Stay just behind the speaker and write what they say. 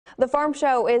The farm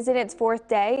show is in its fourth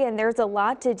day, and there's a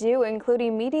lot to do,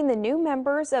 including meeting the new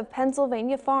members of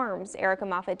Pennsylvania Farms. Erica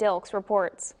Moffett-Dilks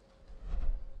reports.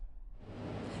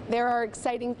 There are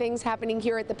exciting things happening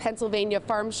here at the Pennsylvania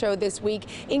Farm Show this week,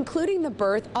 including the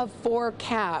birth of 4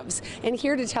 calves. And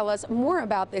here to tell us more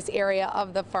about this area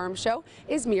of the farm show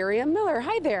is Miriam Miller.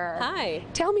 Hi there. Hi.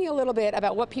 Tell me a little bit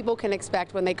about what people can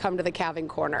expect when they come to the Calving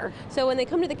Corner. So when they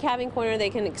come to the Calving Corner,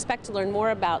 they can expect to learn more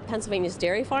about Pennsylvania's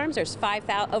dairy farms. There's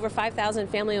over 5,000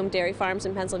 family-owned dairy farms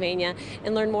in Pennsylvania,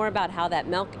 and learn more about how that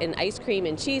milk and ice cream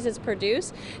and cheese is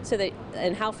produced,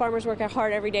 and how farmers work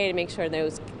hard every day to make sure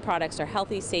those products are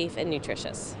healthy, safe, and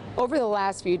nutritious. Over the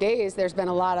last few days, there's been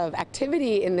a lot of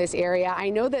activity in this area.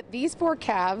 I know that these 4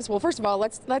 calves, well, first of all,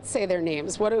 let's say their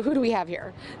names. Who do we have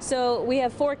here? So we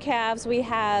have 4 calves. We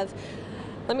have,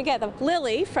 let me get them,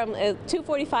 Lilly from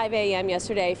 2:45 a.m.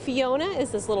 yesterday. Fiona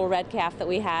is this little red calf that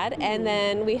we had, and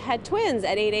then we had twins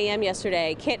at 8 a.m.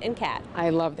 yesterday, Kit and Kat. I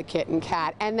love the Kit and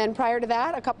Kat. And then prior to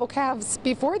that, a couple calves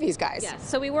before these guys. Yes,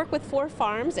 so we work with 4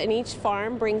 farms, and each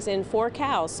farm brings in 4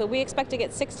 cows. So we expect to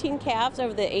get 16 calves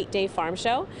over the 8-day farm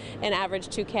show and average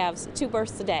 2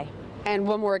 births a day. And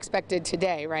 1 more expected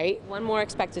today, right? 1 more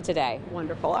expected today.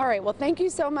 Wonderful. All right, well, thank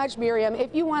you so much, Miriam.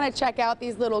 If you want to check out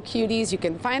these little cuties, you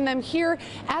can find them here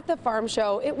at the farm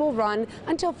show. It will run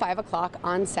until 5 o'clock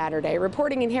on Saturday.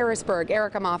 Reporting in Harrisburg,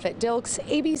 Erica Moffett-Dilks,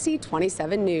 ABC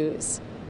 27 News.